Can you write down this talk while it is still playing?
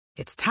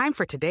It's time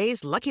for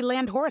today's Lucky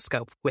Land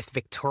horoscope with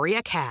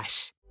Victoria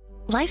Cash.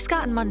 Life's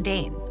gotten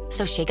mundane,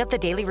 so shake up the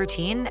daily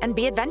routine and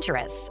be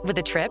adventurous with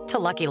a trip to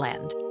Lucky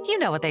Land. You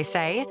know what they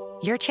say,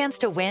 your chance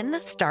to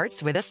win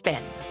starts with a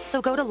spin.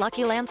 So go to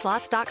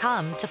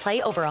LuckyLandSlots.com to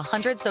play over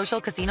 100 social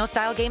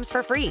casino-style games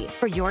for free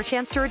for your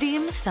chance to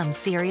redeem some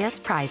serious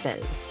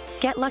prizes.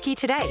 Get lucky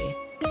today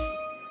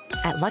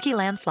at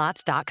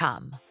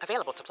LuckyLandSlots.com.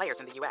 Available to players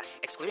in the U.S.,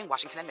 excluding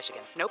Washington and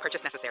Michigan. No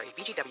purchase necessary.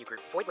 VGW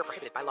Group. Void where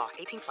prohibited by law.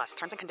 18+.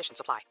 Terms and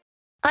conditions apply.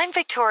 I'm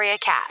Victoria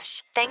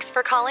Cash. Thanks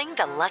for calling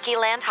the Lucky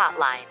Land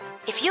Hotline.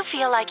 If you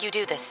feel like you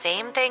do the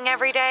same thing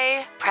every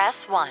day,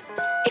 press 1.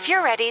 If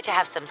you're ready to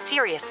have some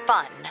serious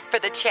fun for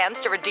the chance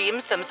to redeem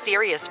some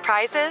serious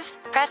prizes,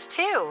 press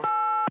 2.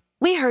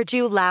 We heard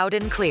you loud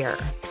and clear.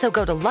 So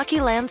go to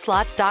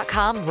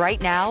LuckyLandSlots.com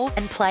right now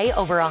and play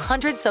over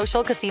 100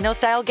 social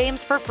casino-style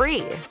games for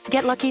free.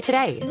 Get lucky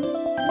today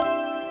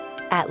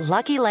at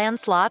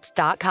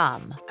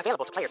LuckyLandSlots.com.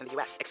 Available to players in the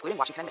U.S., excluding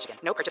Washington and Michigan.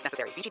 No purchase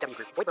necessary. VGW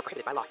Group. Void where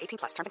prohibited by law. 18+.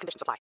 Terms and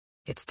conditions apply.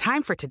 It's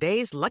time for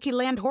today's Lucky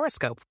Land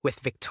horoscope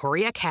with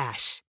Victoria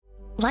Cash.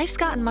 Life's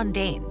gotten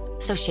mundane,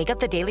 so shake up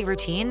the daily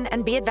routine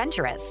and be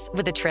adventurous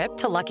with a trip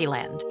to Lucky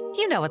Land.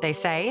 You know what they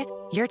say,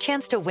 your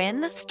chance to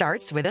win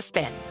starts with a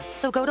spin.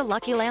 So go to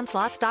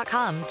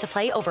LuckyLandSlots.com to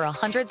play over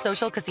 100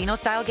 social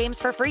casino-style games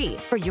for free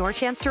for your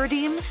chance to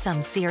redeem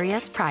some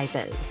serious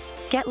prizes.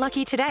 Get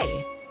lucky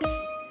today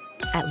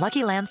at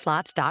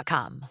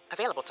LuckyLandSlots.com.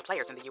 Available to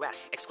players in the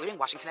U.S., excluding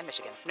Washington and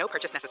Michigan. No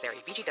purchase necessary.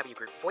 VGW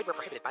Group. Void where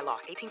prohibited by law.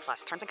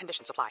 18+. Terms and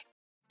conditions apply.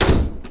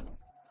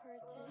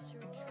 Purchase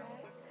your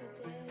track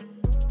today.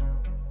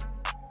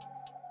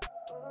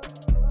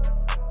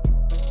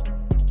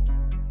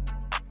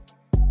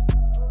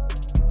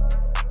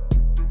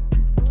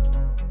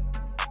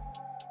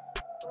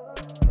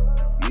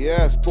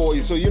 Yes, boy.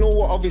 So you know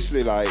what?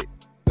 Obviously, like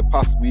the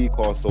past week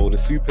or so, the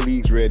Super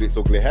League's reared its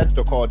ugly head,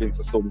 according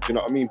to some. Do you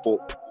know what I mean?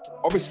 But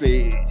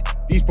obviously,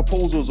 these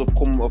proposals have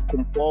come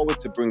forward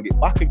to bring it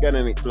back again,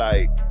 and it's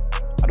like,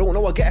 I don't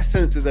know. I get a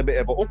sense there's a bit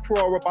of an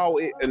uproar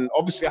about it, and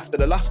obviously after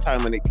the last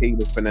time when it came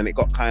up, and then it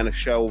got kind of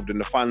shelved, and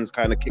the fans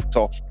kind of kicked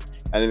off,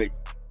 and then it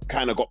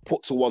kind of got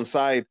put to one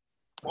side.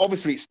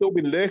 Obviously, it's still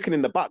been lurking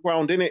in the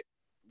background, innit?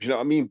 Do you know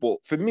what I mean? But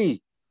for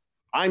me,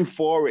 I'm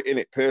for it,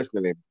 innit,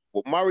 personally.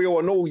 But Mario,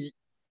 I know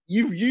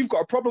you've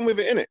got a problem with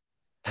it,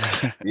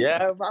 innit?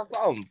 Yeah, I've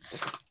got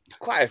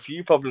quite a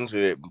few problems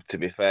with it, to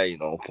be fair, you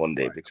know,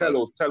 Pondy. Right,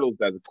 tell us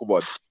then, come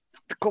on.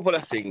 A couple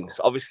of things.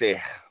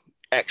 Obviously,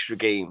 extra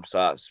games.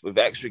 So with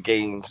extra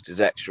games,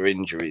 there's extra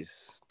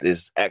injuries.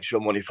 There's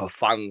extra money for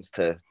fans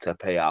to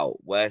pay out.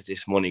 Where's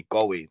this money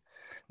going?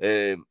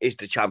 Is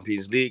the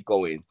Champions League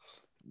going?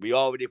 We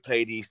already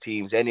play these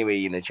teams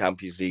anyway in the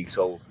Champions League,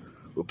 so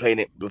we're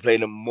playing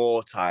them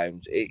more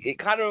times. It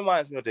kind of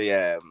reminds me of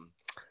the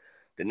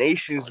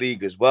Nations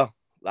League as well.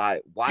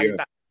 Like, why is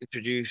that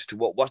introduced?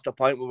 What's the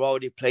point? We're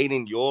already playing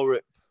in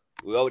Europe.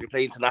 We already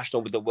play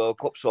international with the World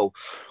Cup. So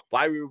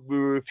why are we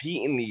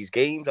repeating these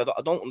games? I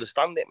don't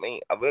understand it,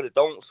 mate. I really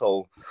don't.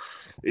 So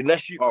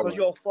unless because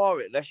you're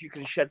for it, unless you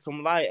can shed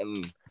some light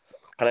and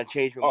kind of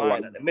change my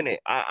mind at the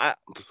minute,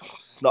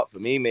 it's not for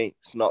me, mate.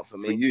 It's not for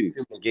me. For you. It's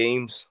in the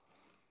games.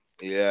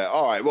 Yeah.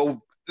 All right.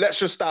 Well, let's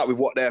just start with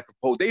what they're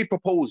proposed. They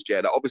proposed,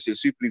 that obviously a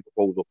Super League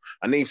proposal,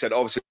 and they said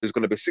obviously there's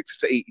going to be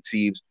 60 to 80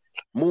 teams,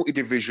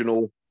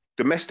 multi-divisional.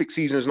 Domestic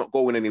season is not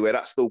going anywhere.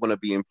 That's still going to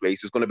be in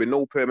place. There's going to be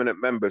no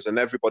permanent members, and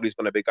everybody's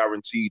going to be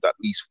guaranteed at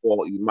least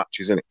 40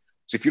 matches in it.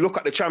 So if you look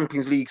at the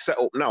Champions League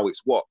setup now,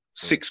 it's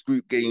 6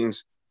 group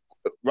games,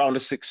 round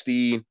of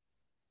 16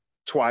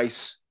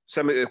 twice,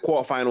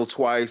 quarterfinal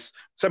twice,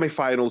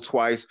 semi-final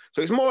twice.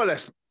 So it's more or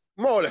less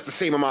the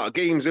same amount of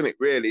games in it,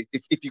 really.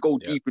 If you go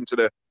deep into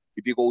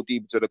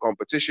the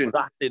competition,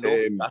 That's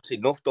enough. That's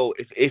enough, though.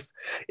 If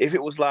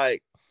it was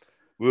like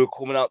we were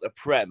coming out the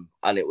Prem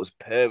and it was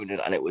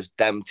permanent and it was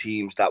them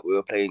teams that we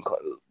were playing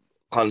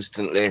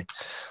constantly,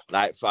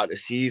 like throughout the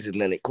season,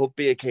 then it could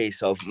be a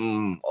case of,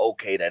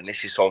 okay, then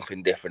this is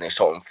something different, it's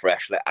something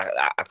fresh. Like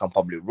I can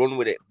probably run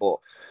with it, but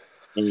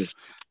I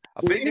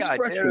think the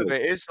idea of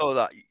it is so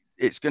that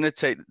it's going to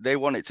take. They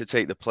want it to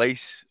take the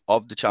place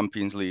of the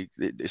Champions League.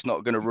 It's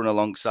not going to run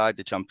alongside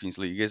the Champions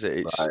League, is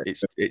it?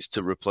 It's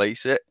to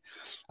replace it.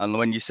 And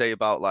when you say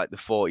about like the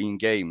 14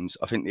 games,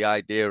 I think the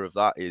idea of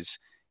that is,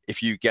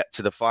 if you get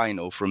to the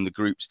final from the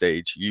group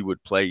stage, you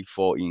would play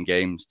 14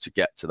 games to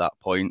get to that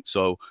point.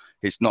 So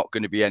it's not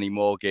going to be any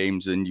more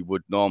games than you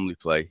would normally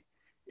play.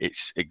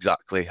 It's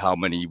exactly how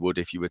many you would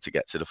if you were to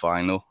get to the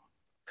final.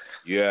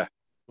 Yeah.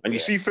 And you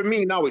see, for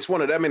me now, it's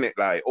one of them, innit?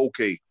 Like,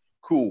 okay,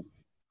 cool.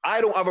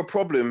 I don't have a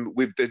problem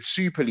with the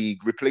Super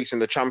League replacing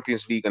the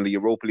Champions League and the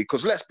Europa League,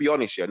 because let's be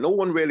honest here, no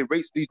one really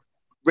rates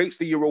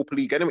the Europa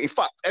League anyway. In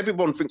fact,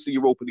 everyone thinks the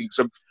Europa League's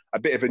a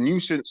bit of a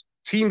nuisance.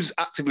 Teams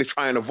actively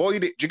try and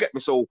avoid it. Do you get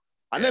me? So,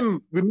 and then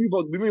we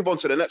move on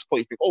to the next point.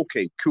 You think,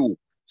 okay, cool.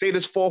 Say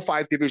there's 4 or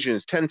 5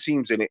 divisions, 10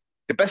 teams in it.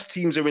 The best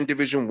teams are in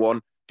Division 1,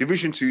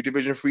 Division 2,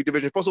 Division 3,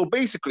 Division 4. So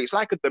basically, it's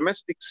like a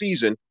domestic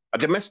season, a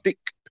domestic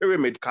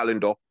pyramid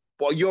calendar,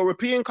 but a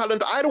European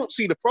calendar. I don't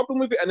see the problem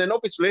with it. And then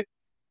obviously,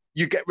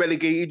 you get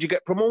relegated, you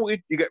get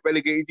promoted, you get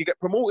relegated, you get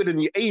promoted,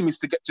 and your aim is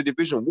to get to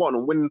Division 1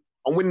 and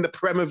win the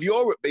Prem of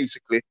Europe,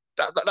 basically.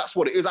 That's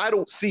what it is. I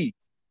don't see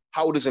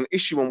how there's an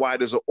issue and why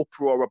there's an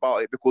uproar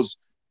about it, because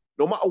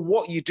no matter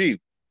what you do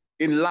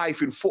in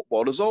life, in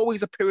football, there's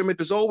always a pyramid,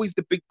 there's always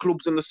the big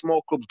clubs and the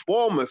small clubs.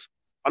 Bournemouth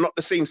are not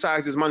the same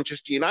size as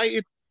Manchester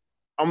United,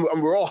 and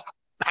we're all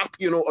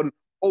happy, and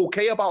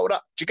okay about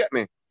that. Do you get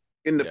me?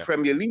 In the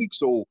Premier League.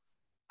 So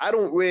I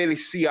don't really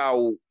see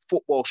how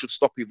football should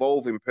stop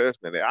evolving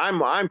personally.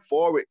 I'm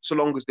for it so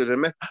long as the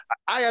domestic.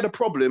 I had a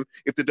problem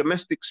if the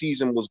domestic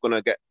season was going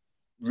to get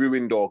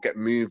ruined or get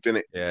moved in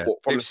it. Yeah,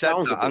 they've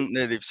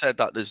said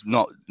that there's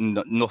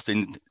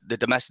nothing. The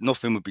domestic,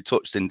 nothing would be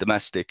touched in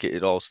domestic.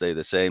 It'd all stay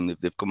the same.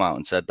 They've come out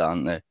and said that,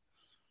 haven't they?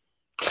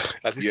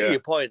 I can see your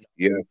point.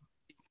 Yeah.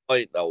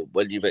 Point though,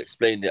 when you've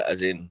explained it,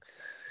 as in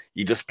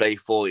you just play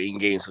 14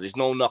 games, so there's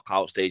no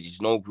knockout stages,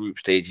 no group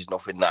stages,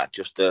 nothing that.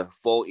 Just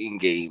 14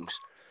 games.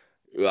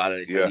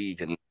 It's a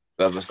league, and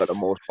whoever's got the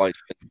most points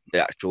in the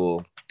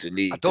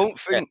league. I don't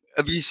think.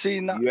 Have you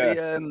seen that?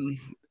 Yeah.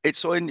 It's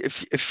so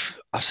if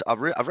I've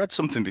read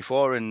something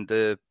before in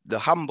the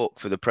handbook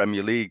for the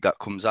Premier League that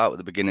comes out at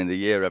the beginning of the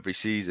year every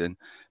season.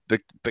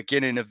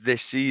 Beginning of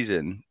this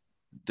season,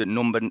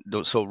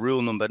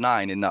 rule number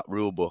 9 in that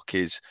rule book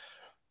is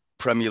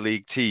Premier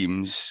League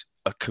teams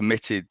are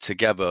committed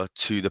together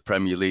to the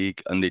Premier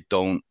League and they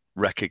don't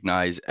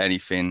recognise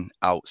anything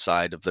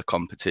outside of the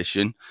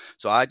competition.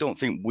 So I don't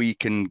think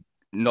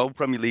no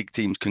Premier League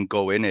teams can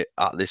go in it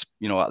at this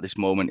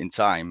moment in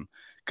time,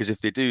 because if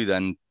they do,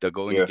 then they're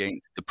going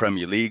against the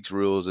Premier League's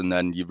rules, and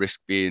then you risk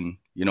being,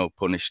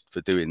 punished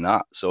for doing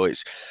that. So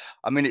if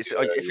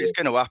it's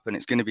going to happen,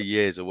 it's going to be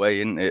years away,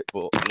 isn't it?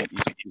 But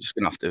you're just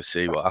going to have to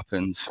see what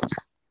happens.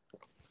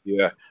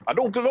 Yeah, I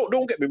don't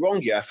get me wrong.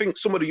 Yeah, I think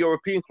some of the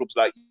European clubs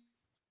like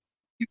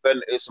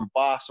Juventus and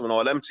Barca and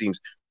all them teams,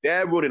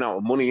 they're running out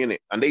of money in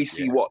it, and they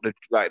see what the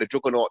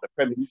juggernaut, the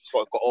Premier League's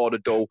got all the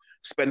dough.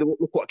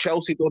 Look what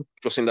Chelsea done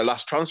just in the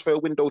last transfer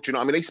window. Do you know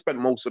what I mean? They spent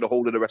most of the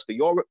whole of the rest of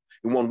Europe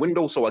in one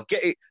window. So I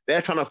get it.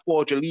 They're trying to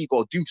forge a league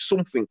or do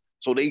something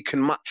so they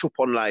can match up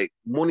on like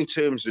money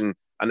terms and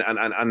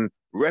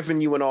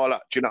revenue and all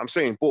that. Do you know what I'm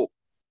saying? But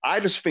I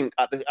just think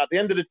at the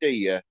end of the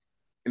day,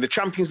 in the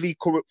Champions League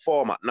current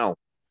format now,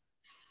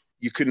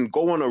 you can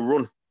go on a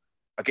run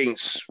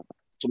against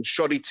some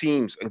shoddy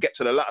teams and get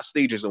to the latter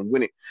stages and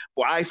win it.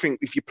 But I think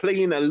if you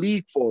play in a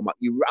league format,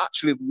 you're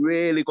actually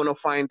really going to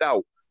find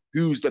out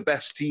who's the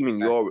best team in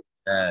Europe.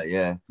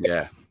 Yeah,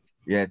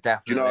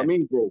 definitely. Do you know what I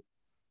mean, bro?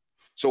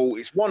 So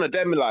it's one of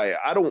them, like,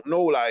 I don't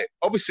know, like,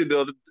 obviously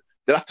they'll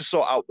have to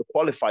sort out the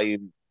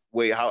qualifying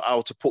way,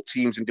 how to put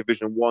teams in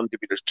Division 1,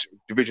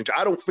 Division 2.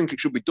 I don't think it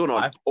should be done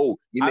on,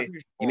 your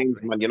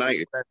name's Man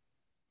United.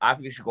 I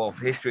think you should go off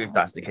history if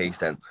that's the case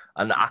then.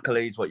 And the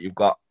accolades, what you've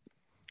got.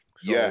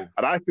 So, yeah,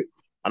 and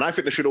I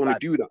think they should only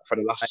do that for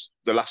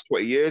the last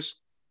 20 years.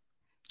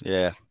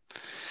 Yeah.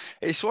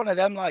 It's one of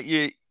them, like,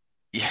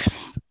 I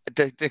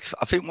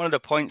think one of the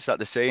points that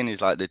they're saying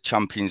is, like, the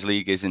Champions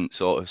League isn't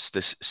sort of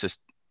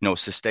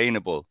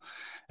sustainable.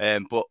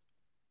 But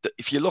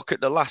if you look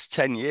at the last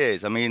 10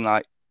 years, I mean,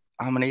 like,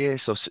 how many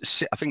years? So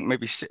I think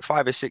maybe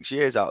 5 or 6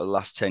 years out of the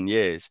last 10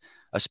 years,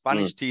 a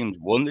Spanish team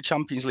won the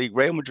Champions League.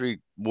 Real Madrid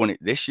won it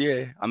this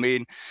year. I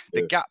mean,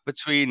 the gap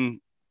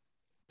between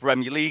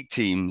Premier League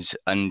teams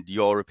and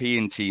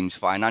European teams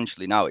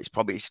financially now, it's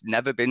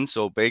never been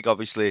so big.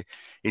 Obviously,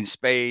 in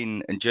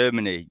Spain and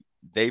Germany,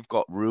 they've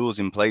got rules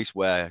in place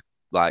where,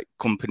 like,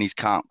 companies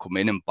can't come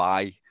in and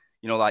buy.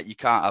 Like, you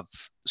can't have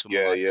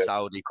someone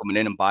Saudi coming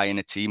in and buying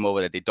a team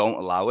over there. They don't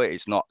allow it.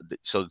 It's not,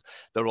 so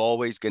they're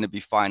always going to be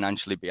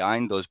financially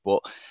behind us.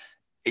 But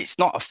it's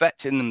not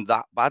affecting them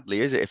that badly,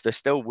 is it? If they're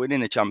still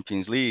winning the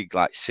Champions League,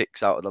 like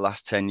 6 out of the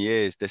last 10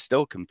 years, they're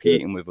still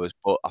competing with us.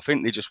 But I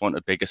think they just want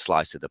a bigger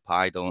slice of the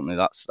pie, don't they?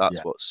 That's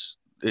what's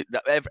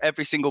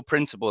every single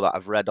principle that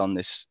I've read on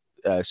this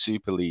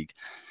Super League.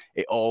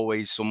 It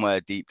always somewhere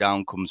deep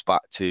down comes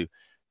back to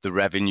the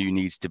revenue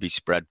needs to be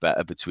spread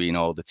better between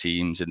all the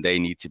teams, and they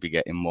need to be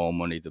getting more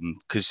money than,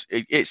 because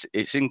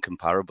it's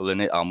incomparable,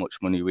 isn't it? How much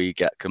money we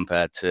get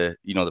compared to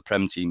the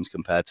Prem teams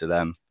compared to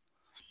them.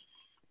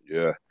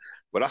 Yeah.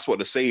 Well, that's what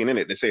they're saying,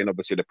 innit? They're saying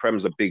obviously the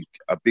Prem's a big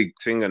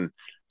thing, and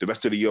the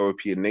rest of the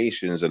European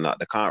nations and that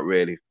they can't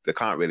really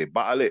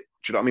battle it.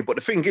 Do you know what I mean? But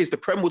the thing is, the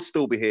Prem would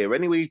still be here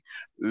anyway.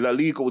 La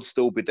Liga would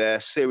still be there.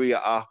 Serie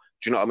A.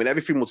 Do you know what I mean?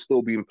 Everything would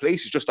still be in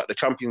place. It's just that the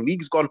Champions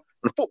League's gone,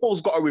 and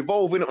football's got to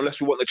revolve in it unless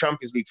we want the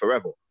Champions League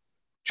forever.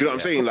 Do you know what I'm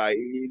saying? Like,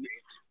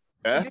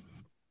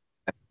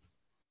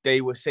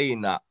 they were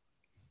saying that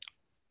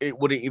it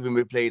wouldn't even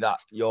be played at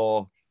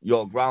your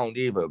ground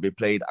either. It would be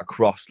played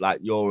across, like,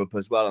 Europe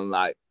as well, and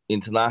like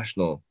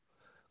international.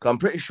 Because I'm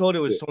pretty sure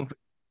there was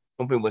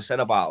something was said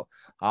about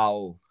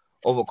how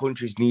other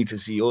countries need to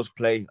see us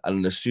play,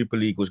 and the Super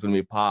League was going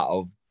to be part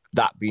of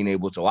that being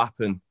able to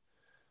happen.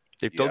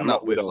 They've done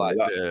that with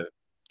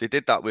they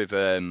did that with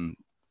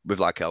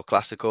like El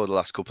Clasico the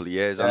last couple of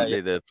years,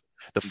 haven't they?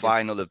 The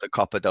final of the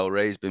Copa del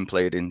Rey has been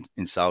played in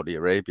Saudi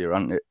Arabia,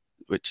 hasn't it?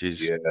 Which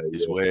is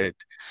weird.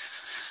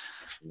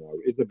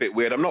 It's a bit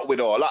weird. I'm not with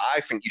all that.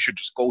 I think you should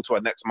just go to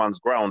a next man's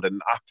ground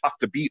and have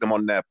to beat them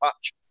on their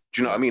patch.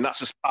 Do you know what I mean? That's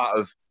just part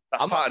of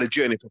the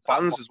journey for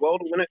fans as well,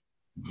 isn't it?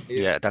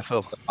 Yeah,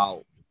 definitely.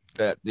 About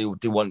that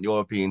they want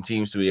European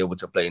teams to be able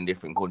to play in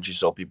different countries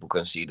so people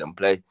can see them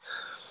play.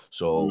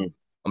 So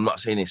I'm not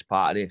saying it's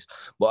part of this,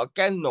 but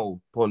again,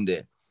 though,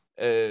 Pundit,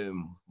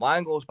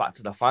 mine goes back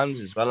to the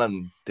fans as well,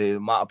 and the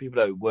amount of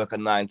people that work a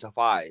 9 to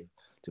 5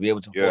 to be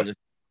able to afford it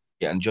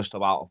and just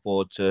about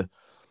afford to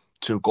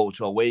go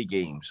to away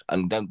games,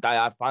 and them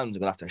diehard fans are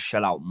gonna have to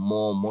shell out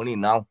more money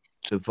now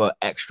for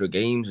extra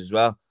games as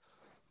well.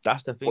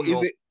 That's the thing. What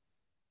is it?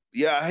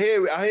 Yeah, I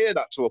hear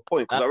that to a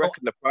point, because I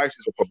reckon the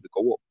prices will probably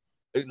go up.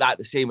 Like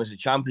the same as the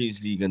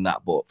Champions League and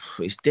that, but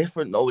it's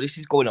different though. This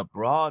is going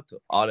abroad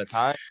all the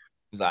time.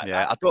 It's like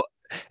I thought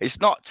it's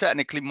not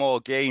technically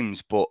more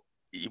games, but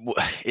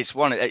it's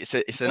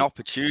an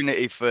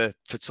opportunity for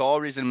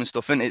tourism and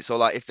stuff, isn't it? So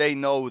like if they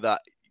know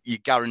that you're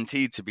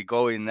guaranteed to be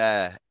going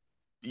there,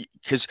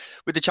 because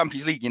with the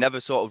Champions League you never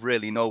sort of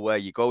really know where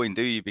you're going,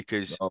 do you?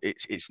 Because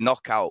it's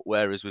knockout,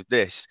 whereas with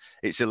this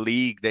it's a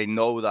league. They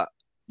know that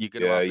you're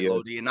going to have a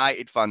load of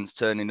United fans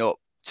turning up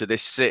to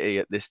this city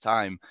at this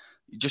time.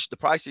 Just the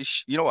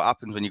prices, you know what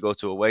happens when you go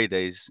to away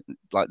days,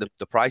 like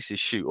the prices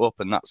shoot up,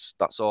 and that's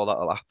all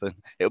that'll happen.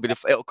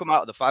 It'll come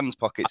out of the fans'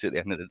 pockets at the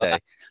end of the day.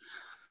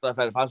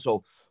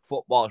 So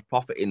football is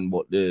profiting,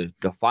 but the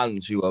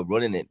fans who are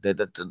running it, they're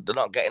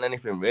not getting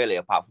anything really,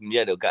 apart from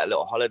they'll get a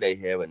little holiday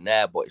here and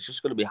there, but it's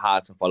just going to be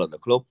hard to follow the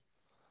club.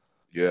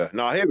 Yeah,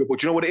 no, I hear it,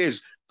 but you know what it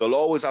is? They'll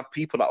always have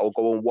people that will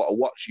go and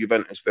watch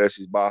Juventus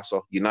versus Barca,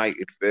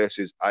 United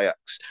versus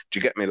Ajax. Do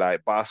you get me?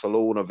 Like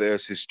Barcelona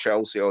versus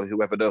Chelsea or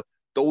whoever.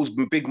 Those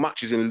big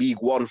matches in League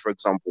One, for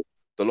example,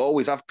 they'll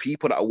always have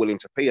people that are willing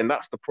to pay, and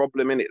that's the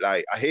problem, innit?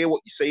 Like, I hear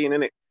what you're saying,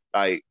 innit?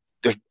 Like,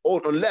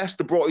 unless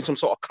they brought in some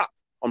sort of cap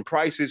on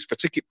prices for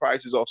ticket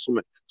prices or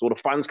something, so the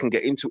fans can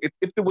get into it.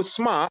 If they were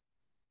smart,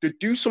 they'd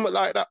do something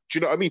like that. Do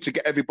you know what I mean? To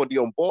get everybody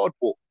on board,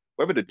 but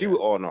whether they do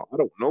it or not, I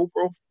don't know,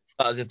 bro.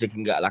 Not as if they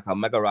can get like a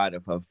mega rider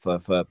for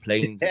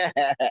planes. That's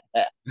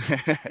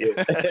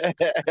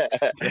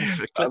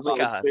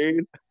what I'm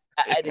saying.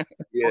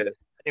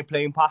 Any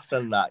plane pass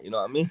and that, you know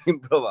what I mean,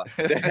 brother?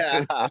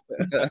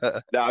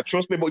 Nah,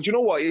 trust me, but you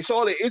know what? It is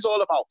all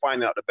about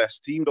finding out the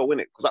best team, though,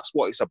 innit? Because that's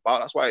what it's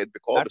about. That's why it'd be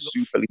called the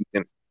Super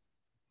League.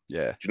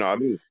 Yeah. Do you know what I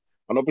mean?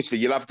 And obviously,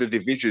 you'll have the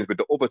divisions with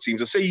the other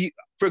teams. So say,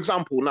 for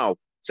example, now,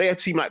 say a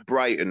team like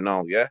Brighton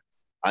now, yeah?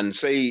 And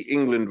say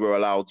England were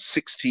allowed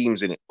 6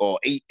 teams in it, or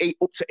eight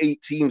up to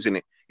 8 teams in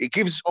it. It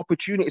gives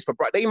opportunities for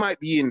Brighton. They might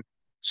be in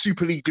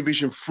Super League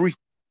Division 3,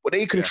 but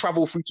they can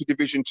travel through to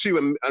Division 2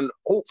 and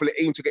hopefully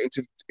aim to get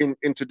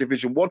into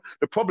Division 1.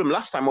 The problem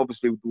last time,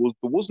 obviously, there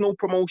was no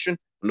promotion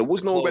and there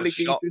was no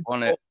relegation.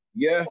 On it.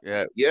 Yeah.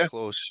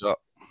 Close shot.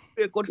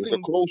 Be a good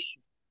thing.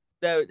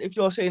 If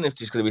you're saying if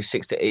there's going to be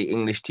 6 to 8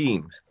 English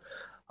teams,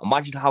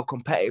 imagine how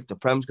competitive the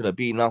Prem's going to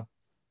be now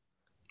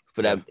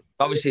for them.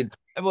 Obviously,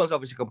 everyone's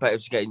obviously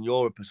competitive to get in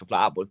Europe and stuff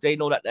like that, but if they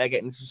know that they're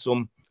getting into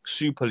some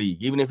Super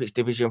League, even if it's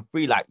Division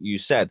 3, like you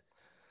said,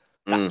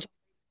 that's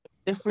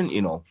different,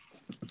 you know.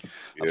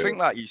 I think,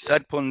 like you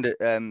said, Pundit,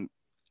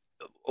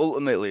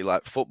 ultimately,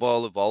 like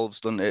football evolves,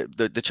 doesn't it?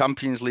 The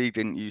Champions League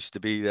didn't used to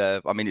be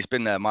there. I mean, it's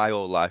been there my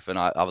whole life, and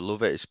I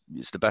love it.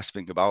 It's the best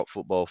thing about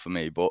football for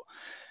me. But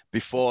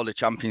before the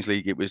Champions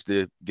League, it was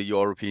the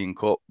European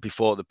Cup.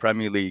 Before the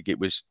Premier League, it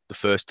was the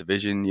First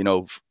Division. You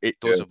know, it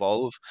does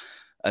evolve.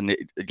 And it,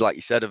 like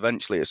you said,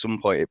 eventually at some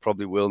point, it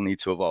probably will need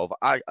to evolve.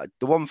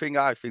 The one thing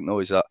I think, though,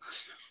 is that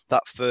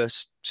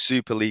first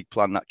Super League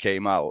plan that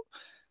came out,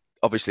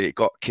 obviously it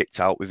got kicked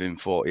out within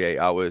 48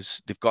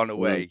 hours. They've gone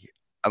away.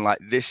 And like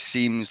this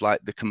seems like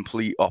the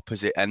complete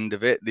opposite end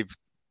of it.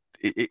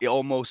 It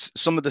almost,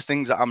 some of the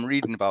things that I'm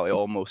reading about it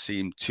almost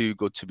seem too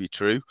good to be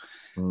true.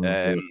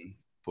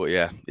 But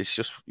yeah, it's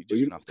just, you're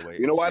just gonna have to wait.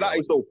 You know why that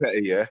is so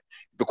petty, yeah?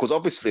 Because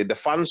obviously the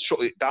fans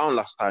shut it down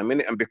last time,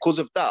 innit? And because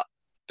of that,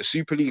 the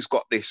Super League's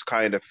got this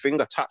kind of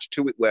thing attached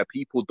to it where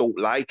people don't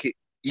like it,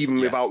 even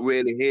without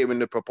really hearing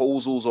the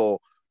proposals or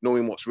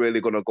knowing what's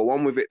really going to go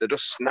on with it. They're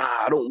just,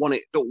 I don't want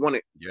it.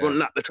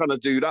 They're trying to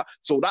do that.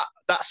 So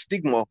that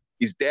stigma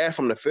is there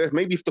from the first.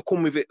 Maybe if they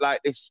come with it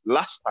like this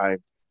last time,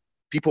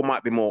 people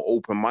might be more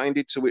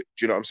open-minded to it.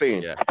 Do you know what I'm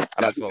saying? Yeah.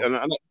 And at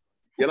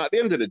the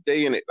end of the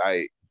day, innit,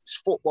 like, it's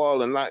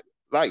football, and like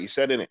you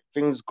said, innit,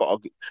 things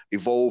got to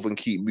evolve and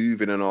keep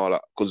moving and all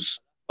that. Because,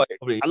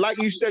 and like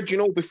you said,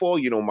 before,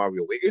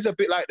 Mario, it is a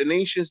bit like the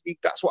Nations League.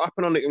 That's what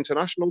happened on the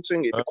international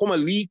thing. It become a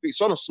league, but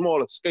it's on a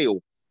smaller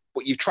scale.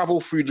 But you travel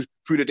through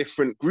the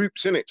different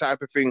groups, innit,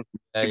 type of thing,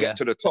 to get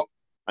to the top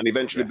and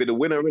eventually be the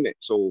winner, innit.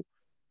 So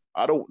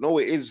I don't know.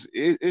 It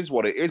is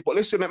what it is. But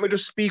listen, let me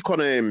just speak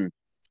on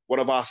one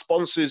of our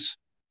sponsors.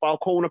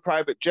 Falcona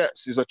Private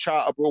Jets is a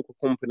charter broker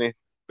company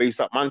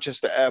based at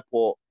Manchester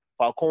Airport.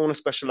 Falcona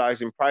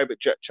specialise in private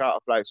jet charter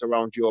flights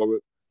around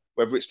Europe.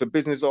 Whether it's for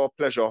business or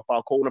pleasure,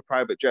 Falcona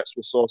Private Jets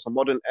will source a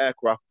modern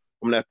aircraft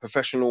from their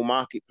professional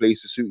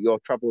marketplace to suit your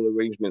travel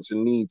arrangements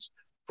and needs.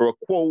 For a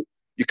quote,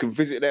 you can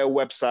visit their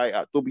website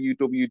at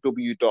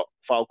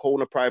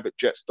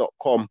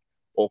www.falconaprivatejets.com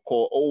or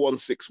call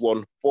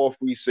 0161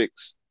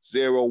 436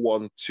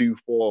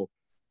 0124.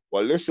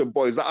 Well, listen,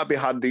 boys, that'll be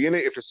handy,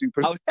 innit? If a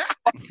super.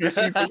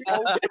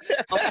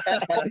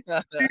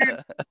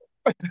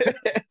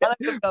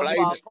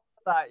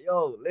 Like,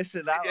 yo,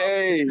 listen,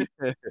 hey,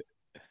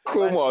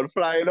 come on,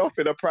 flying off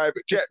in a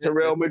private jet to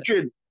Real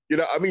Madrid. You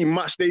know what I mean?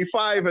 Match day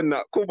 5 and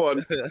that. Come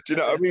on. Do you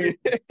know what I mean?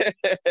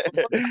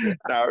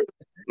 Now,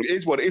 it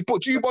is what it is.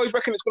 But do you boys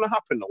reckon it's going to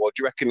happen, or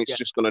do you reckon it's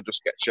just going to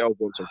just get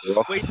shelved once and for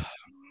all?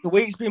 The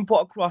way it's been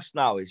put across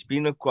now, it's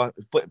been more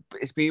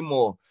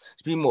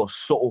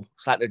subtle.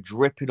 It's like they're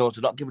dripping us,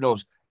 they're not giving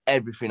us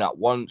everything at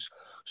once.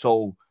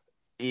 So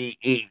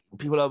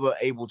people are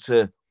able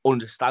to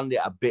understand it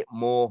a bit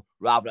more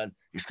rather than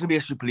it's going to be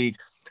a Super League.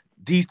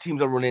 These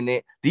teams are running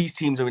it. These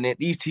teams are in it.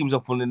 These teams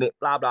are funding it.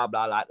 Blah blah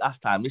blah. Like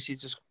last time, this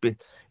is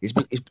it's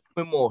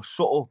been more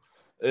subtle.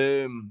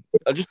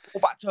 I'll just go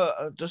back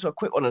to just a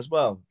quick one as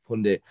well,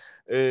 Pundit.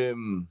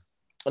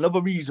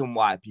 Another reason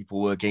why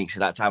people were against it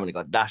that time when it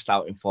got dashed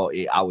out in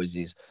 48 hours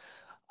is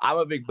I'm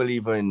a big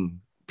believer in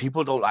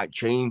people don't like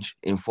change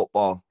in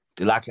football.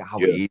 They like it how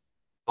it is. They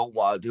don't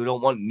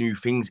want new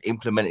things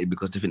implemented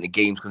because they think the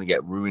game's going to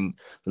get ruined.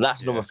 And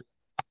that's another thing.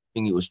 I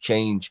think it was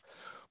change.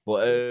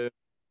 But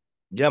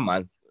yeah,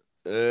 man.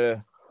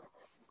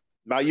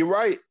 Now you're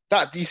right.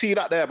 Do you see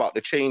that there about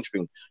the change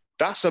thing?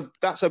 That's a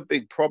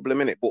big problem,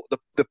 innit? But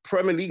the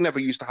Premier League never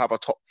used to have a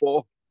top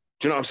 4.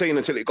 Do you know what I'm saying?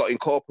 Until it got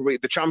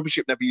incorporated. The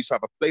Championship never used to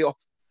have a playoff.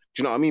 Do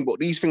you know what I mean? But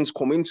these things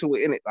come into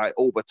it, innit? Like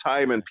over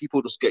time, and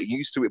people just get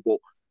used to it. But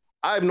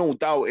I have no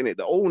doubt in it.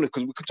 The owner,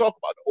 because we could talk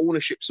about the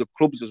ownerships of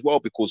clubs as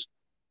well, because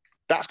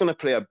that's going to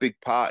play a big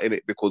part in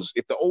it. Because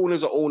if the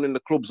owners are owning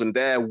the clubs and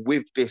they're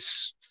with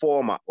this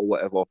format or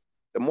whatever,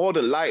 then more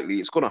than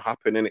likely it's going to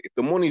happen. And if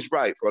the money's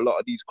right for a lot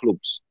of these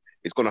clubs,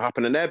 it's going to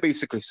happen. And they're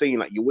basically saying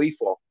that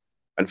UEFA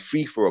and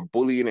FIFA are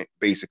bullying it,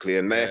 basically.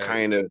 And they're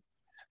kind of,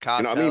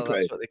 cartel, you know what I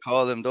mean, that's what they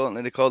call them, don't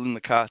they? They call them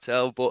the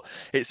cartel. But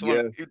it's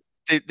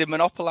they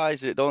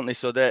monopolize it, don't they?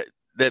 So that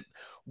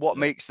what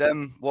makes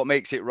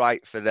it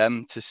right for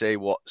them to say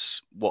what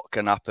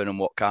can happen and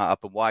what can't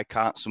happen? Why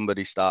can't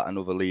somebody start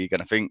another league?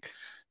 And I think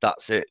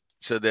that's it.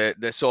 So they're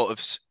sort of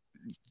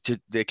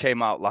they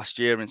came out last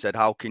year and said,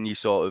 how can you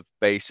sort of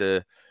base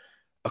a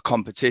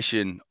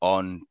competition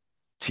on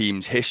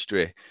teams'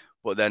 history?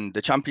 But then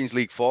the Champions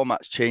League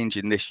format's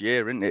changing this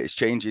year, isn't it? It's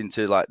changing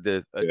to like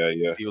the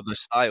other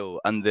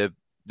style, and they're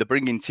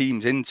bringing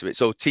teams into it.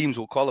 So teams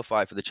will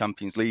qualify for the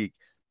Champions League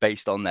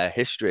based on their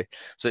history.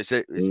 So it's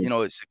a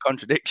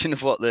contradiction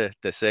of what they're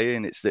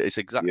saying. It's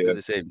exactly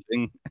the same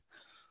thing.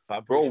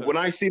 Bro, when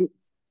I seen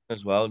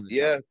as well,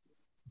 yeah,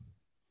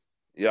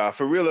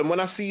 for real. And when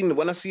I seen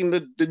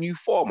the new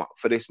format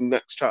for this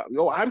next chat,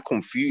 I'm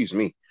confused,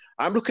 me.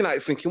 I'm looking at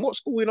it thinking,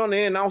 what's going on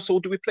here now? So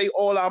do we play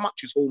all our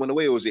matches home and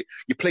away, or is it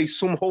you play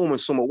some home and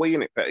some away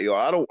in it, Petty?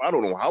 I don't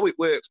know how it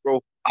works,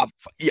 bro.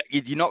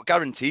 You're not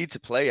guaranteed to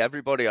play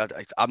everybody.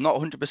 I'm not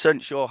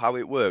 100% sure how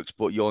it works,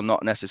 but you're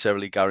not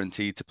necessarily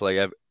guaranteed to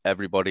play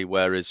everybody.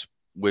 Whereas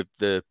with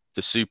the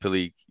Super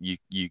League,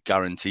 you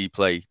guarantee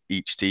play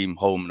each team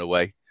home and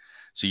away.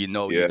 So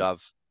you'd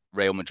have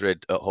Real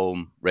Madrid at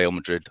home, Real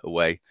Madrid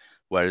away.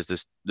 Whereas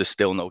there's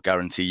still no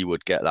guarantee you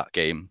would get that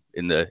game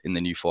in the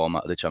new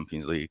format of the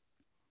Champions League.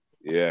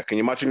 Yeah, can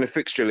you imagine the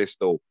fixture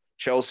list though?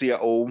 Chelsea at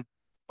home,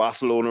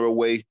 Barcelona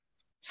away,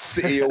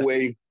 City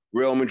away,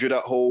 Real Madrid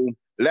at home,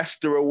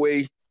 Leicester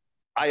away,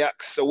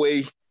 Ajax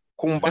away,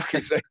 come back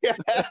and say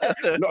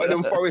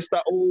Nottingham Forest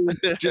at home.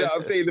 Do you know what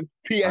I'm saying? The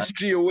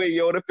PSG away,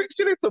 yo, the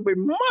fixture list will be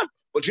mad.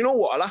 But you know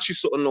what? I'll actually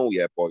sort of know,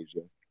 boys.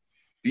 Yeah.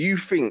 Do you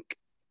think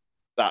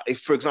that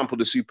if, for example,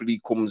 the Super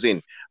League comes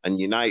in and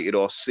United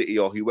or City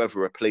or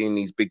whoever are playing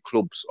these big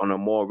clubs on a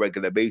more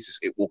regular basis,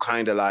 it will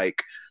kind of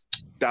like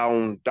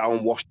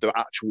downwash the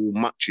actual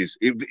matches?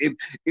 It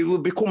will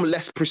become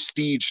less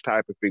prestige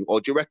type of thing,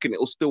 or do you reckon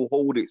it'll still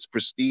hold its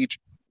prestige,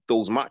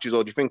 those matches,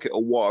 or do you think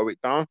it'll water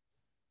it down?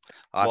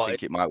 I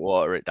think it might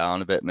water it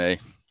down a bit,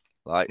 mate.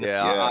 Like,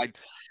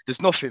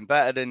 there's nothing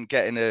better than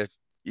getting a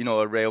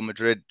Real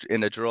Madrid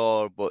in a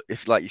draw, but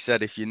if, like you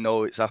said, if you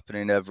know it's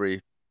happening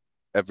every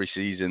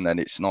season, then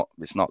it's not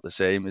the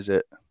same, is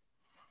it?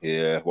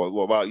 Yeah.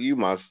 What about you,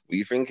 Maz? What are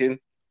you thinking?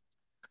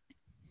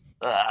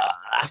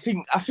 I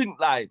think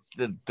like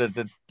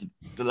the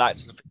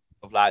likes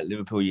of like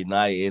Liverpool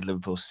United,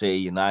 Liverpool City,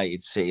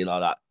 United City, and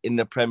all that in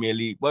the Premier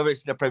League, whether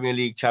it's in the Premier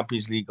League,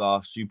 Champions League,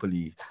 or Super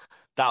League,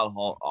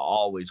 that'll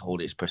always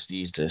hold its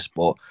prestige.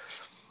 But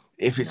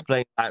if it's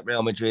playing like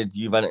Real Madrid,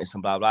 Juventus,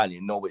 and blah blah, and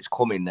you know it's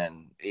coming,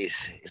 then it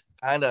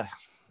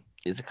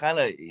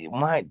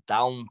might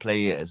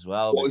downplay it as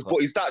well.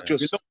 But is that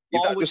just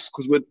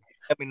because we're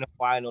in the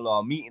final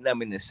or meeting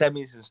them in the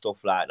semis and stuff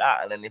like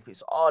that? And then if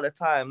it's all the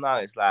time now,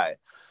 it's like,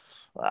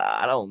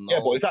 I don't know. Yeah,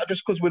 but is that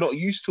just because we're not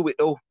used to it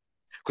though?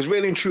 Because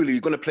really and truly,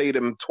 you're going to play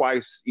them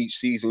twice each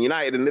season.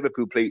 United and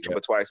Liverpool play each other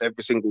twice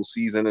every single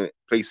season, and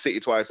play City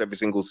twice every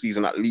single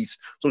season at least,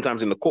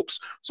 sometimes in the cups.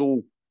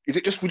 So is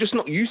it just we're just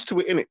not used to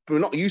it, innit? We're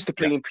not used to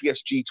playing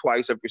PSG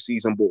twice every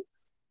season, but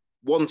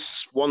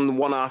once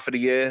one half of the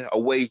year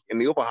away in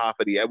the other half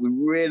of the year,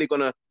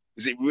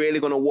 is it really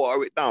gonna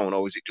water it down,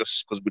 or is it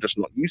just because we're just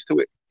not used to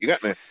it? You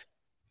get me?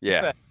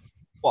 Yeah.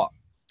 What?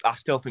 I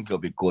still think it'll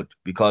be good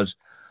because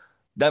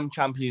them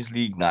Champions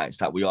League nights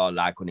that we all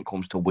like when it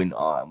comes to winter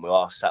and we're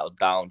all settled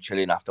down,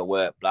 chilling after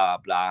work, blah,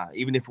 blah.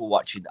 Even if we're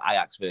watching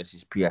Ajax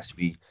versus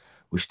PSV,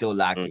 we still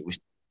like it. We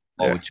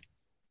still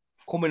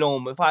coming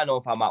home. If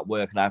I'm at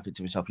work and I think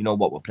to myself, you know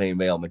what, we're playing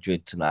Real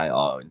Madrid tonight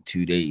or in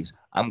 2 days,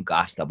 I'm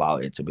gassed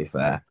about it, to be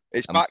fair.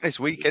 It's back this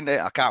week, isn't it?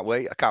 I can't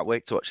wait. I can't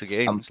wait to watch the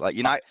games. Like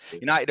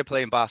United are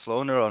playing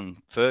Barcelona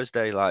on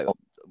Thursday. Like, what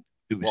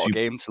a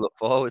game to look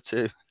forward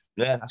to.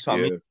 Yeah, that's what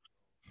I mean.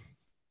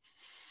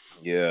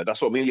 Yeah,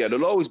 that's what I mean. Yeah,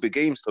 there'll always be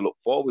games to look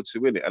forward to,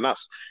 innit? And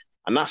that's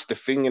the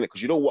thing, innit?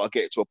 Because you don't want to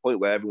get to a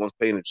point where everyone's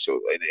playing it, so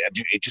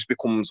it just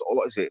becomes,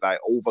 what is it, like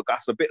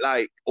overgas, a bit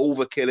like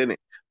overkill, innit?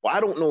 But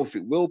I don't know if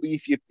it will be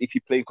if you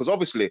play, because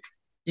obviously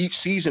each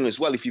season as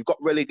well, if you've got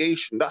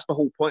relegation, that's the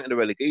whole point of the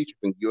relegation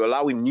thing. You're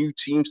allowing new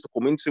teams to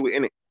come into it,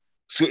 innit?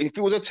 So if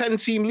it was a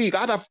 10-team league,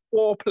 I'd have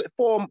four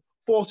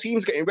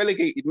teams getting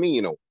relegated.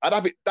 I'd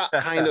have it that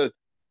kind of.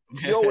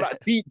 That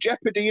deep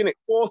jeopardy in it.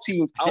 4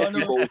 teams out.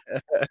 Do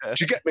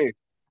you get me?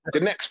 The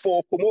next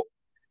 4 come up.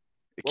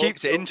 It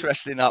keeps it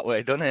interesting that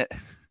way, doesn't it?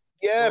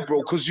 Yeah,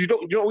 bro. Because you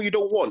don't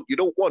want. You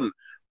don't want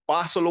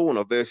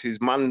Barcelona versus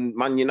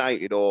Man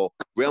United or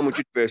Real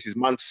Madrid versus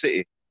Man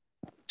City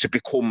to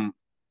become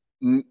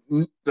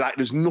like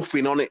there's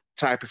nothing on it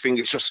type of thing.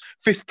 It's just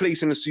 5th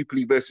place in the Super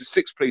League versus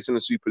 6th place in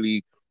the Super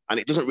League, and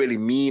it doesn't really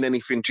mean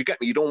anything. Do you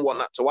get me? You don't want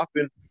that to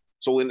happen.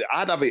 So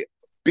I'd have it.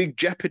 Big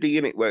jeopardy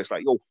in it, where it's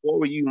like,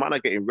 4 of you man are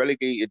getting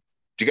relegated.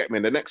 Do you get me?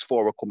 And the next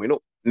 4 are coming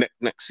up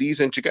next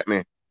season. Do you get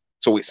me?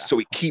 So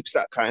it keeps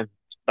that kind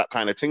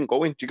of thing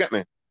going. Do you get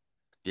me?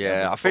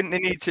 Yeah, I think they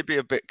need to be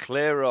a bit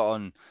clearer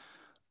on.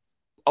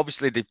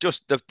 Obviously, they've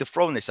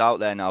thrown this out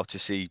there now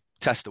to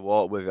test the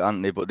water with it,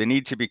 haven't they? But they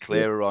need to be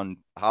clearer on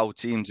how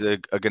teams are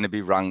going to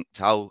be ranked,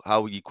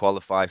 how you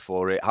qualify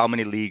for it, how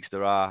many leagues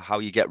there are, how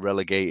you get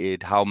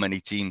relegated, how many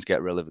teams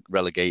get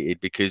relegated.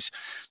 Because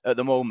at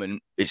the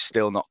moment, it's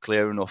still not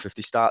clear enough. If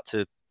they start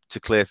to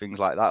clear things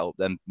like that up,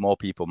 then more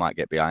people might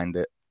get behind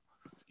it.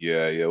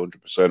 Yeah,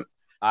 100%.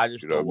 I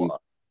just don't want to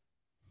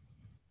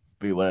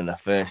be one of the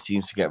first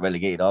teams to get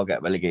relegated. I'll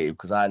get relegated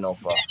because I know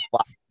for a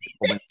fact.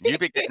 You'll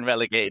be getting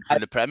relegated from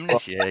the Prem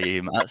this year,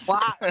 you Mats.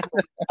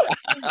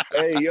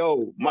 Hey,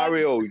 yo,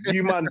 Mario,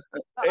 you man.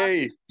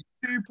 Hey.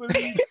 Super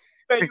League,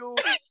 hey, you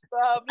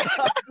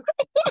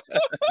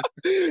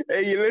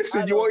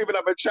listen, you won't even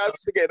have a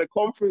chance to get in the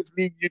Conference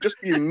League. You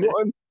just be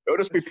nothing. It'll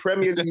just be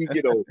Premier League,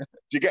 Do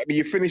you get me?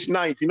 You finish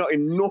 9th. You're not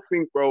in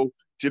nothing, bro. Do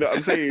you know what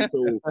I'm saying?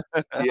 So,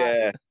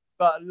 yeah.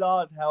 But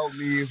Lord help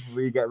me if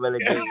we get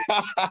relegated. You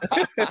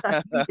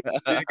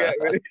get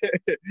me?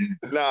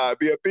 Nah, it'd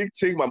be a big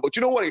thing, man. But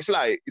you know what it's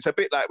like? It's a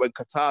bit like when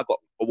Qatar got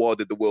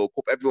awarded the World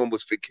Cup. Everyone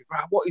was thinking,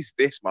 right, what is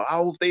this, man?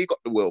 How have they got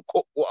the World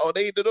Cup? What are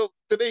they? Do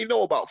they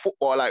know about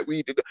football like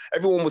we did?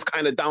 Everyone was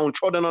kind of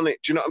downtrodden on it.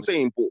 Do you know what I'm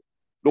saying? But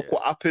look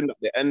what happened at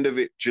the end of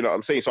it. Do you know what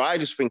I'm saying? So I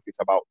just think it's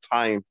about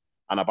time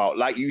and about,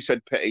 like you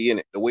said, Petty,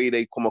 innit? The way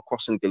they come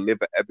across and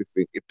deliver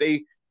everything. If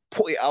they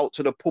put it out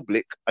to the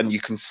public and you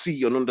can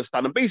see and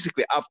understand and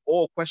basically have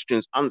all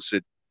questions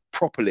answered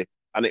properly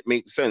and it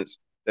makes sense,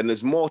 then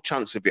there's more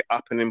chance of it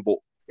happening. But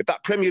if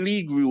that Premier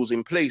League rule's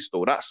in place,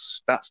 though,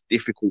 that's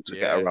difficult to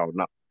get around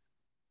that.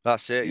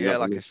 That's it. Yeah,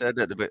 like I said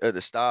at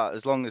the start,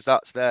 as long as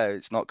that's there,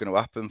 it's not going to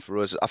happen for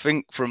us. I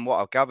think from what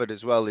I've gathered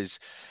as well is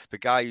the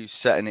guy who's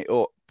setting it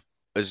up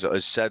has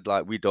said,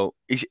 like, we don't.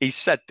 He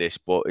said this,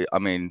 but I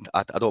mean,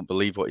 I don't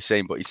believe what he's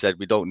saying. But he said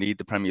we don't need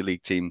the Premier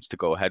League teams to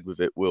go ahead with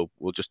it. We'll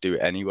just do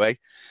it anyway.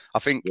 I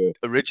think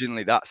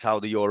originally that's how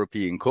the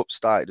European Cup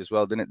started as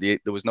well, didn't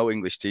it? There was no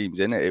English teams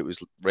in it. It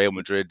was Real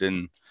Madrid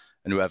and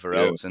whoever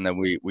else, and then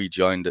we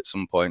joined at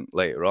some point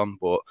later on.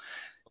 But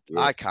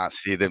I can't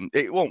see them.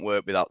 It won't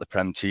work without the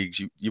Prem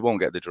teams. You won't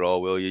get the draw,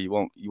 will you? You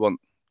won't.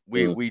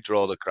 We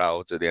draw the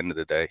crowds at the end of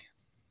the day.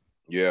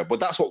 Yeah, but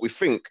that's what we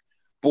think.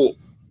 But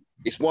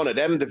it's one of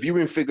them. The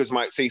viewing figures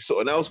might say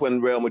something else when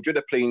Real Madrid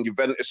are playing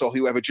Juventus or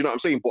whoever. Do you know what I'm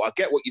saying? But I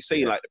get what you're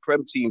saying. Like the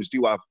Prem teams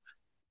do have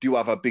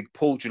a big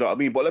pull. Do you know what I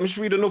mean? But let me just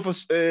read another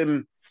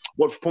from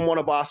one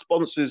of our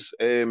sponsors,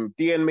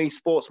 DNMA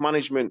Sports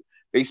Management.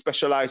 They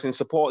specialise in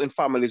supporting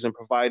families and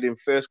providing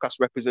first-class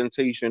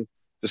representation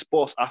to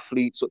sports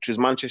athletes such as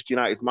Manchester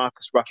United's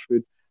Marcus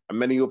Rashford and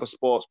many other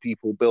sports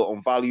people built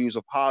on values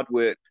of hard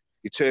work,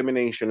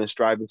 determination, and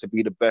striving to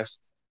be the best.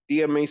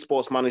 DMA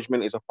Sports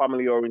Management is a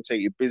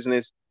family-orientated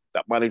business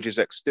that manages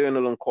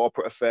external and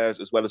corporate affairs,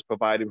 as well as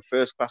providing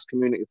first-class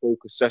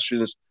community-focused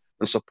sessions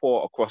and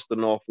support across the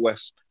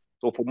Northwest.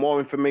 So for more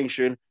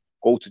information,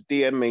 go to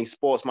DMA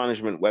Sports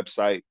Management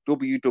website,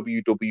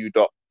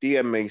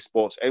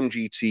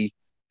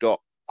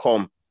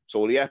 www.dmasportsmgt.com.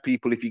 So yeah,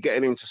 people, if you're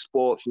getting into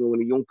sports, you know, when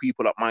the young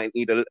people that might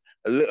need a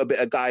little bit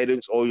of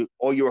guidance, or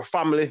you're a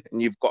family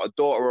and you've got a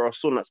daughter or a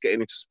son that's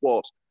getting into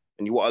sports,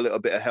 and you want a little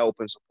bit of help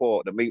and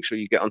support, then make sure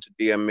you get onto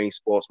DMA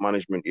Sports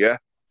Management, yeah?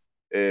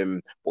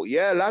 But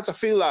yeah, lads, I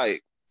feel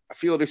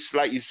this,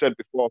 like you said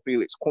before, I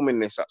feel it's coming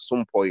this at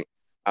some point,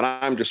 and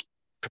I'm just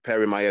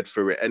preparing my head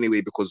for it anyway,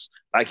 because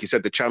like you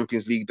said, the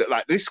Champions League,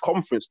 like this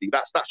Conference League,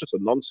 that's just a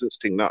nonsense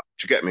thing, that,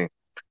 do you get me?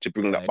 To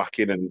bring that back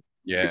in, and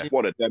it's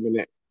one of them,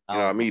 innit? You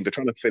know what I mean? They're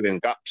trying to fill in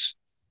gaps.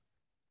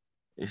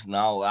 It's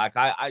now like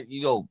I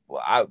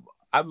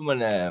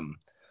when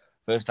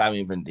first time I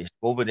even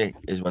discovered it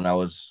is when I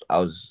was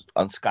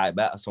on Sky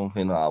Bet or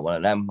something, or one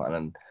of them, and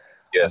then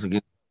I was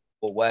thinking,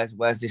 but where's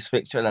this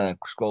fixture? And then I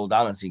scroll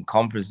down and see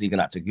Conference League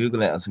and I had to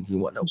Google it. I was thinking,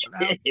 what the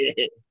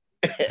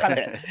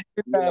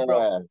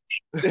hell?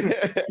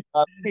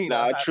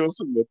 Nah,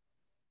 trust me.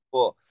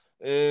 But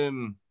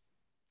I'm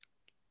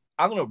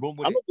gonna run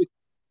with it.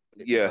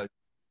 Yeah.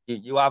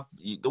 You have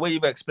the way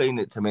you've explained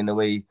it to me, and the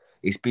way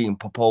it's being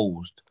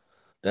proposed,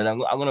 then I'm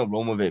gonna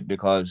run with it,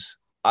 because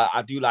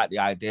I do like the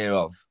idea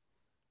of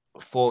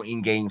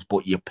 14 games,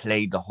 but you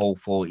played the whole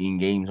 14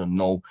 games and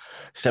no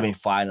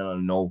semi-final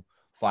and no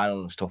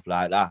final and stuff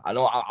like that. I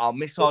know I'll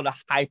miss all the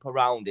hype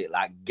around it,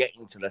 like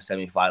getting to the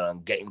semi-final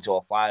and getting to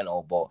a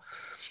final, but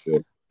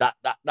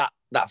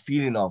that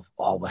feeling of,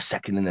 oh, we're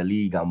second in the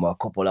league and we're a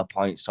couple of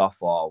points off,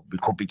 or we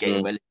could be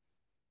getting really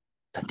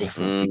a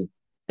different feeling.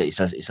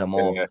 It's a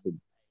more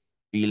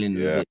feeling.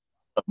 Yeah.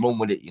 Run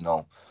with it, you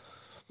know.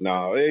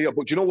 No, yeah,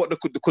 but you know what they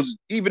could, because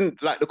even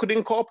like they could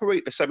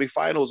incorporate the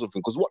semi-finals of them,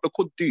 because what they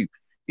could do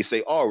is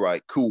say, all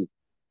right, cool,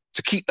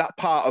 to keep that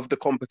part of the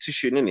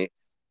competition in it,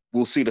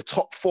 we'll see the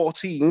top 4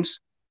 teams,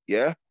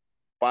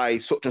 by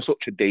such and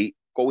such a date,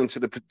 go into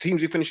the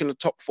teams who finish in the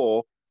top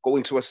 4, go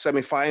into a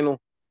semi-final.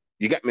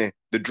 You get me?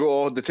 The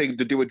draw, they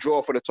do a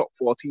draw for the top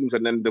 4 teams,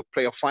 and then they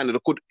play a final.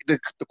 They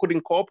could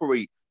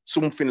incorporate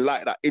something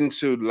like that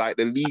into like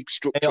the league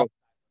structure.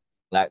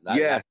 Like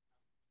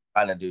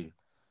kind of do.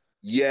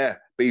 Yeah,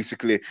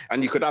 basically.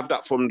 And you could have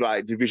that from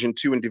like Division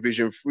 2 and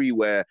Division 3,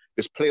 where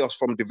there's playoffs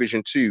from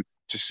Division 2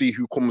 to see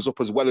who comes up,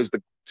 as well as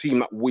the team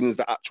that wins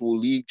the actual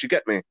league. Do you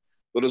get me?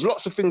 So there's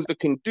lots of things they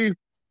can do.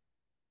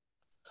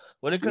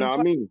 Well, you know what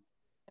I mean?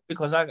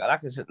 Because like I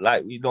said,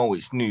 like, we know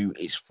it's new,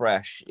 it's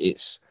fresh,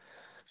 it's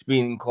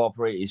being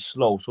incorporated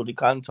slow, so they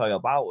can't tell you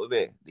about with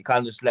it. They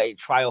can't just let it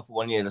trial for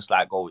 1 year and just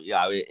like, oh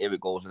yeah, here it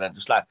goes, and then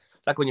just like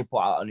when you put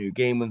out a new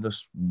game and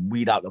just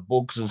weed out the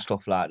bugs and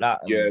stuff like that.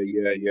 And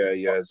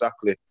yeah,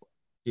 exactly.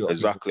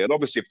 Exactly. And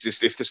obviously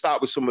if they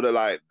start with some of the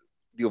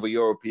other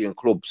European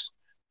clubs,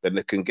 then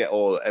they can get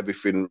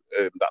everything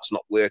that's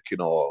not working,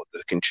 or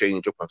they can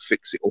change up and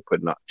fix it up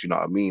and that. Do you know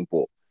what I mean?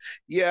 But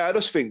yeah, I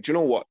just think, do you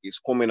know what? It's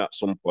coming at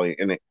some point,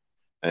 innit?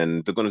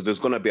 And there's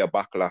gonna be a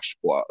backlash,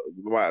 but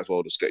we might as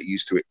well just get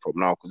used to it from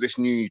now, because this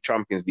new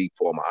Champions League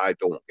format, I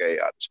don't get it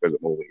at this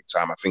present moment in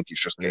time. I think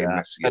it's just getting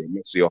messier and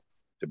messier,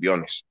 to be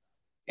honest.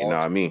 You know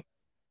what I mean?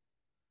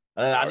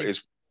 Are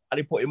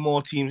they putting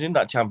more teams in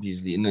that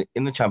Champions League,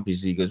 in the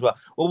Champions League as well?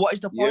 Well, what is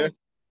the point? Yeah.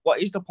 What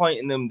is the point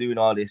in them doing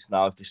all this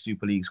now if the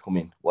Super League's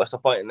coming? What's the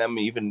point in them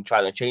even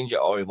trying to change it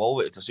or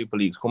evolve it if the Super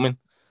League's coming?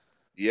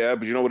 Yeah,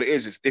 but you know what it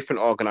is? It's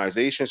different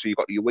organisations. So you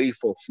got the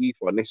UEFA,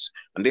 FIFA,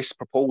 and this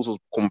proposal's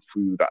come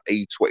through that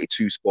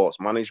A22 Sports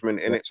Management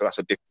in it. So that's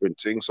a different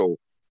thing. So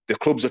the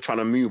clubs are trying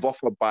to move off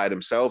by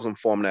themselves and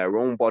form their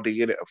own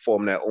body in it, and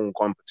form their own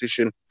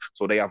competition.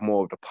 So they have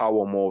more of the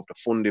power, more of the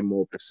funding,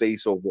 more of the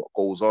say-so of what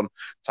goes on,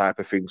 type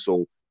of thing.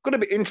 So going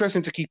to be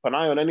interesting to keep an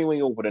eye on anyway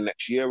over the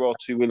next year or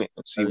two in it,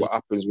 and see what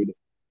happens with it.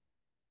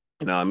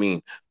 You know what I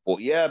mean?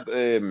 But yeah,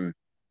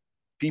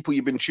 people,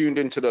 you've been tuned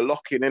into the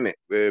lock-in,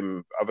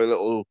 innit? Have a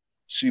little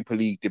Super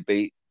League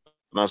debate.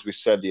 And as we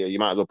said, you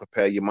might as well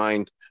prepare your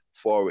mind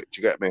for it.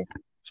 Do you get me?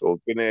 So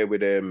been here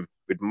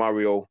with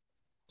Mario,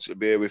 so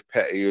be here with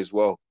Petty as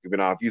well,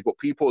 giving our views. But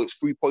people, it's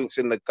 3 points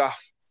in the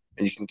gaff,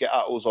 and you can get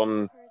at us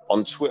on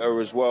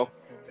Twitter as well.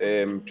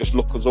 Just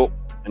look us up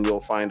and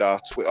you'll find our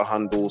Twitter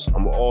handles.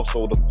 And the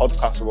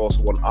podcasts are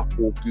also on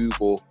Apple,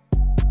 Google,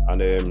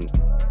 and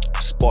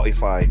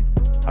Spotify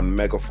and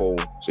Megaphone,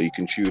 so you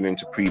can tune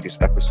into previous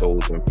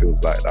episodes and things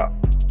like that.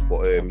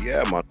 But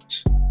yeah, man,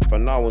 for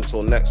now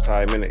until next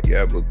time, innit?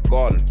 Yeah, we're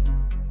gone.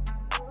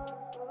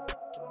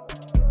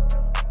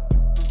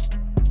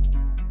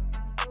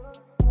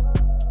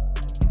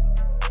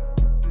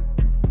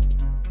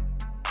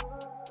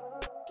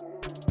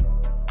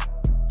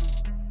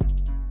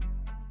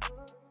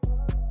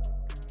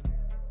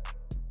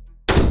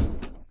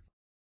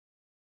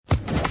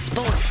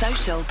 Sports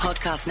Social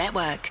Podcast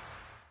Network.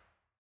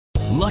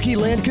 Lucky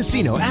Land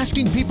Casino,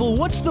 asking people,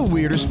 what's the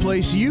weirdest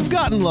place you've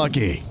gotten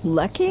lucky?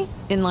 Lucky?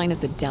 In line at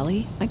the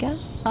deli, I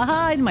guess?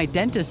 Aha, in my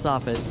dentist's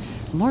office.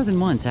 More than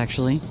once,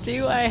 actually.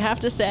 Do I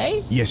have to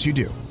say? Yes, you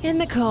do. In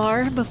the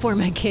car before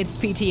my kids'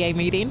 PTA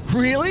meeting.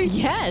 Really?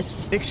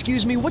 Yes.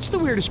 Excuse me, what's the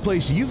weirdest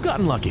place you've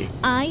gotten lucky?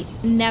 I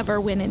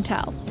never win and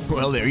tell.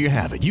 Well, there you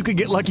have it. You can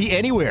get lucky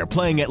anywhere,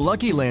 playing at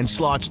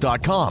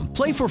LuckyLandSlots.com.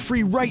 Play for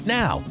free right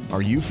now.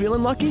 Are you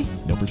feeling lucky?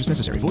 No purchase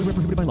necessary. Void where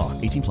prohibited by law.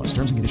 18+.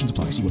 Terms and conditions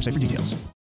apply. See website for details.